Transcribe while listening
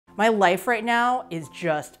My life right now is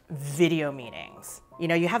just video meetings. You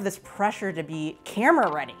know, you have this pressure to be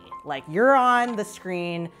camera ready. Like you're on the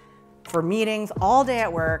screen for meetings all day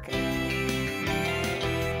at work.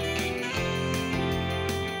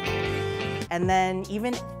 And then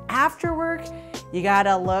even after work, you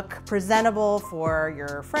gotta look presentable for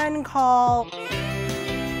your friend call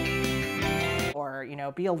or, you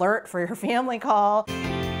know, be alert for your family call.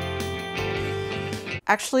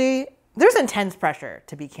 Actually, there's intense pressure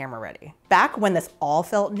to be camera ready. Back when this all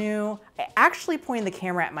felt new, I actually pointed the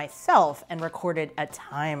camera at myself and recorded a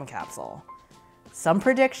time capsule. Some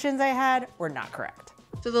predictions I had were not correct.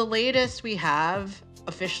 So the latest we have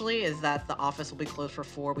officially is that the office will be closed for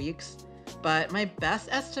 4 weeks, but my best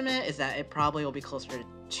estimate is that it probably will be closer to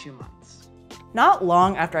 2 months. Not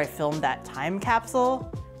long after I filmed that time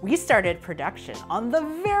capsule, we started production on the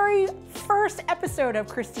very first episode of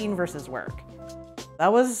Christine versus Work.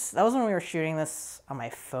 That was when we were shooting this on my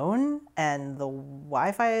phone, and the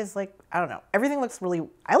Wi-Fi is like, I don't know, everything looks really,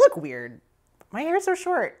 I look weird. My hair's so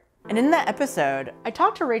short. And in that episode, I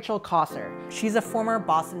talked to Rachel Cossar. She's a former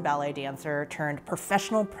Boston Ballet dancer turned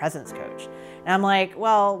professional presence coach. And I'm like,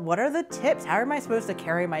 well, what are the tips? How am I supposed to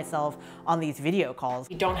carry myself on these video calls?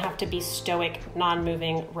 You don't have to be stoic,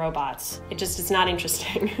 non-moving robots. It just is not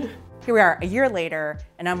interesting. Here we are a year later,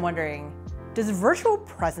 and I'm wondering, does virtual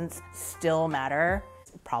presence still matter?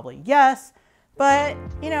 Probably yes, but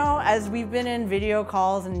you know, as we've been in video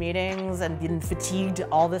calls and meetings and been fatigued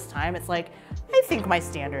all this time, it's like, I think my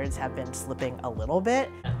standards have been slipping a little bit.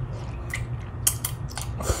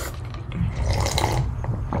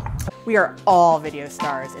 We are all video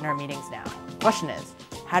stars in our meetings now. The question is,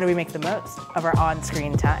 how do we make the most of our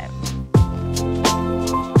on-screen time?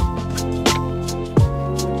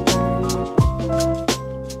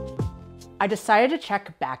 I decided to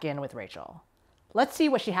check back in with Rachel. Let's see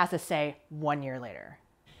what she has to say 1 year later.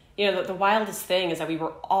 You know, the wildest thing is that we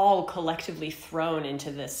were all collectively thrown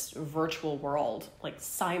into this virtual world, like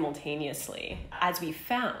simultaneously. As we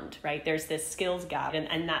found, right, there's this skills gap,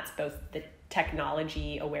 and that's both the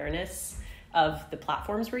technology awareness of the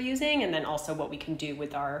platforms we're using, and then also what we can do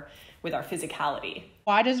with our physicality.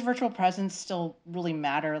 Why does virtual presence still really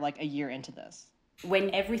matter like a year into this?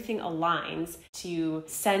 When everything aligns to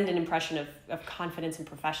send an impression of confidence and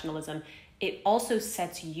professionalism, it also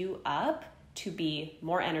sets you up to be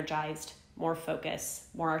more energized, more focused,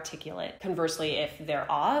 more articulate. Conversely, if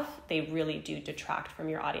they're off, they really do detract from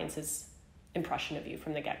your audience's impression of you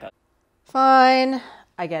from the get-go. Fine,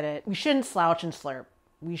 I get it. We shouldn't slouch and slurp.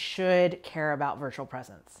 We should care about virtual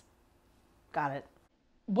presence. Got it.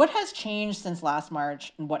 What has changed since last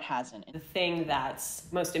March and what hasn't? The thing that's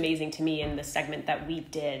most amazing to me in the segment that we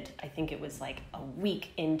did, I think it was like a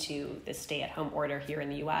week into the stay-at-home order here in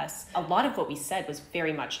the US, a lot of what we said was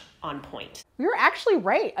very much on point. We were actually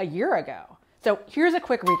right a year ago. So here's a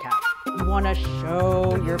quick recap. You want to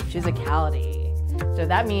show your physicality. So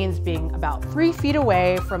that means being about 3 feet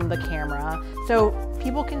away from the camera so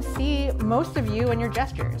people can see most of you and your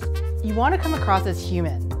gestures. You want to come across as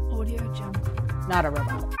human. Audio jump. Not a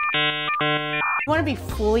robot. You want to be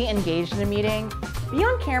fully engaged in a meeting? Be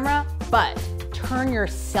on camera, but turn your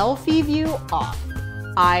selfie view off.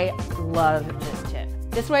 I love this tip.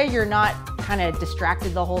 This way you're not kind of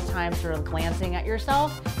distracted the whole time sort of glancing at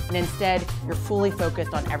yourself, and instead you're fully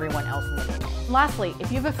focused on everyone else in the meeting. Lastly,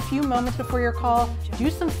 if you have a few moments before your call, do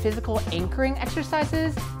some physical anchoring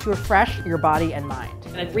exercises to refresh your body and mind.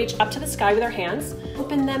 And I'd reach up to the sky with our hands,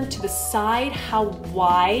 open them to the side. How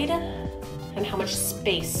wide and how much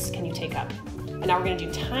space can you take up? And now we're gonna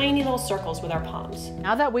do tiny little circles with our palms.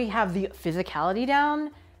 Now that we have the physicality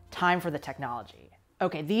down, time for the technology.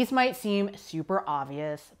 Okay, these might seem super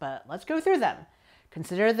obvious, but let's go through them.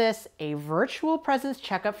 Consider this a virtual presence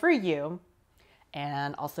checkup for you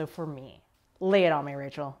and also for me. Lay it on me,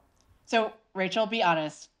 Rachel. So, Rachel, be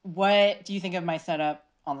honest. What do you think of my setup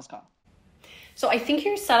on this call? So I think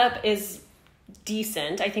your setup is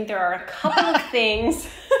decent. I think there are a couple of things.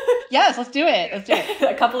 Yes, let's do it. Let's do it.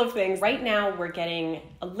 A couple of things. Right now, we're getting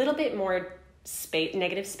a little bit more space,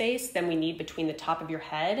 negative space than we need between the top of your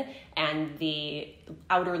head and the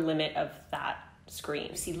outer limit of that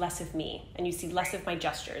screen. You see less of me and you see less of my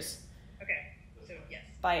gestures. Okay, so yes.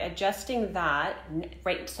 By adjusting that,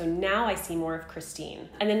 right, so now I see more of Christine.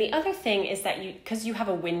 And then the other thing is that because you have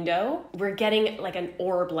a window, we're getting like an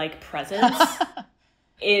orb-like presence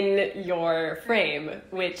in your frame,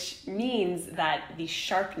 which means that the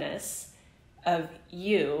sharpness of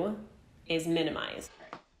you is minimized.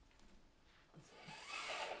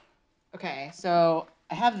 Okay, so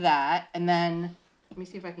I have that, and then let me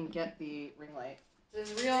see if I can get the ring light.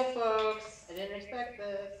 This is real, folks. I didn't expect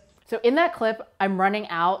this. So in that clip, I'm running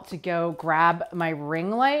out to go grab my ring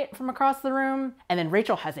light from across the room. And then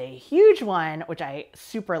Rachel has a huge one, which I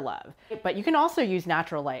super love. But you can also use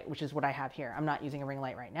natural light, which is what I have here. I'm not using a ring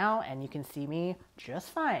light right now, and you can see me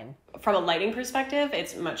just fine. From a lighting perspective,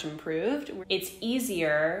 it's much improved. It's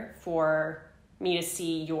easier for me to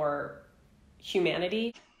see your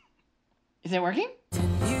humanity. Is it working?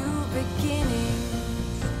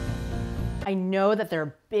 I know that there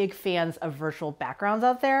are big fans of virtual backgrounds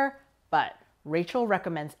out there, but Rachel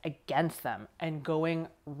recommends against them and going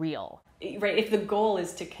real. Right, if the goal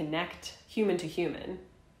is to connect human to human,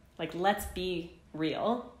 like let's be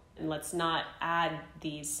real and let's not add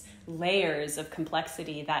these layers of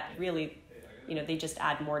complexity that really, they just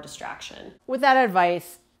add more distraction. With that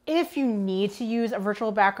advice, if you need to use a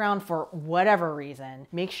virtual background for whatever reason,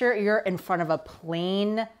 make sure you're in front of a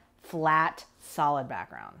plain, flat, solid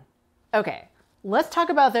background. Okay, let's talk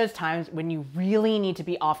about those times when you really need to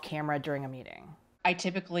be off camera during a meeting. I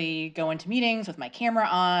typically go into meetings with my camera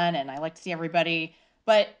on and I like to see everybody,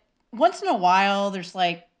 but once in a while there's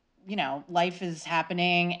life is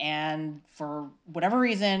happening and for whatever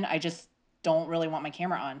reason, I just don't really want my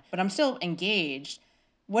camera on, but I'm still engaged.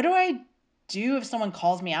 What do I do if someone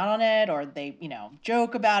calls me out on it or they,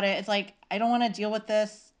 joke about it? It's like, I don't want to deal with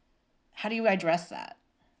this. How do you address that?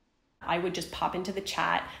 I would just pop into the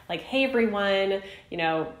chat like, hey everyone,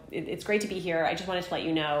 it's great to be here. I just wanted to let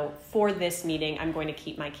you know for this meeting, I'm going to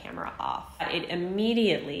keep my camera off. It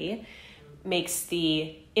immediately makes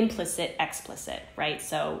the implicit explicit, right?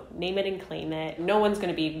 So name it and claim it. No one's going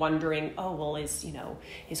to be wondering, oh, well,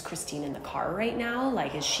 is Christine in the car right now?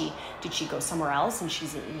 Like, did she go somewhere else and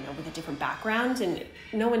she's, with a different background? And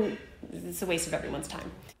no one, it's a waste of everyone's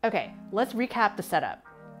time. Okay, let's recap the setup.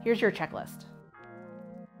 Here's your checklist.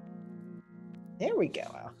 There we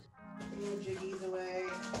go. Jiggies away.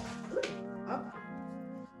 Up.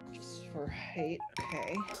 Just for height.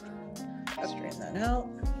 Okay. Straighten that out.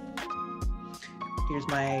 Here's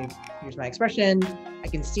my expression. I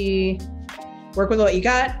can see. Work with what you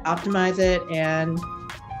got. Optimize it, and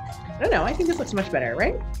I don't know. I think this looks much better,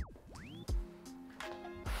 right?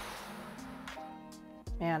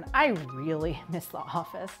 Man, I really miss The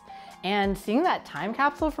Office, and seeing that time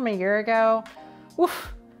capsule from a year ago,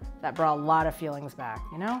 woof. That brought a lot of feelings back,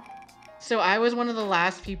 So I was one of the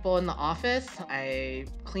last people in the office. I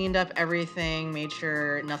cleaned up everything, made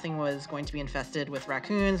sure nothing was going to be infested with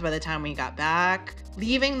raccoons by the time we got back.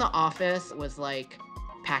 Leaving the office was like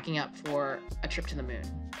packing up for a trip to the moon.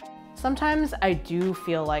 Sometimes I do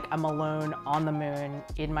feel like I'm alone on the moon,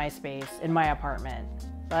 in my space, in my apartment.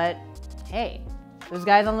 But hey, those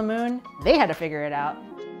guys on the moon, they had to figure it out.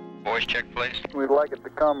 Voice check, please. We'd like it to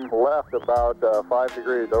come left about 5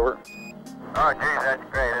 degrees, over. Oh, geez,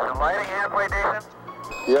 that's great. Is the lighting halfway decent?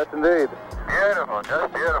 Yes, indeed. Beautiful,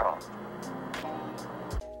 just beautiful.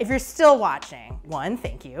 If you're still watching, one,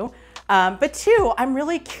 thank you. But two, I'm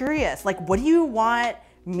really curious, what do you want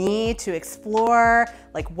me to explore?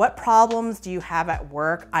 What problems do you have at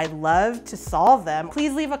work? I'd love to solve them.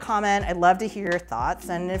 Please leave a comment. I'd love to hear your thoughts.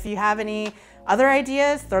 And if you have any other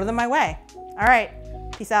ideas, throw them my way. All right.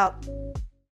 Peace out.